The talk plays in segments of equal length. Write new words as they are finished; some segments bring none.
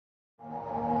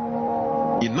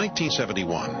In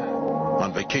 1971,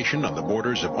 on vacation on the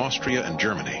borders of Austria and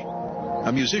Germany,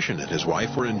 a musician and his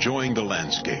wife were enjoying the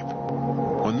landscape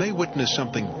when they witnessed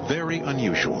something very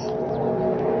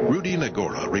unusual. Rudi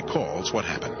Nagora recalls what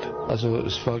happened. Also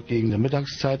es war gegen die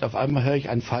Mittagszeit, auf einmal höre ich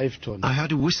einen Pfeifton. I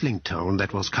heard a whistling tone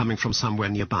that was coming from somewhere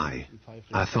nearby.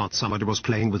 I thought somebody was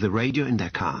playing with the radio in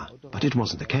their car, but it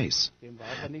wasn't the case.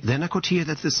 Then I could hear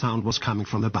that the sound was coming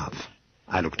from above.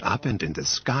 I looked up, and in the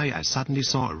sky I suddenly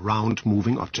saw a round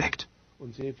moving object.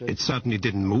 It certainly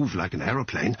didn't move like an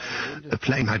aeroplane. A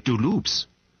plane might do loops,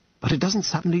 but it doesn't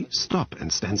suddenly stop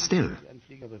and stand still.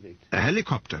 A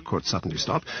helicopter could suddenly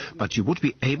stop, but you would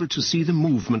be able to see the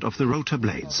movement of the rotor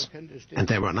blades, and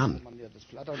there were none.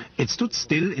 It stood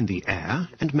still in the air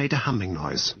and made a humming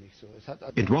noise.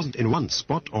 It wasn't in one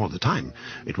spot all the time.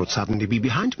 It would suddenly be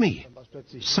behind me.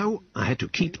 So I had to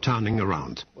keep turning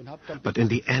around. But in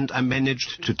the end I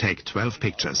managed to take 12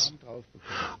 pictures.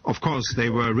 Of course, they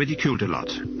were ridiculed a lot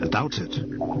and doubted.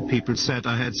 People said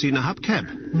I had seen a hubcap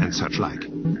and such like,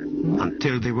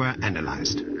 until they were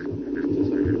analyzed.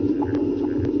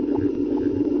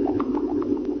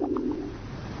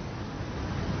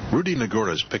 Rudi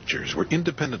Nagora's pictures were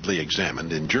independently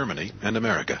examined in Germany and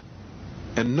America,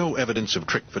 and no evidence of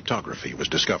trick photography was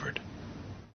discovered.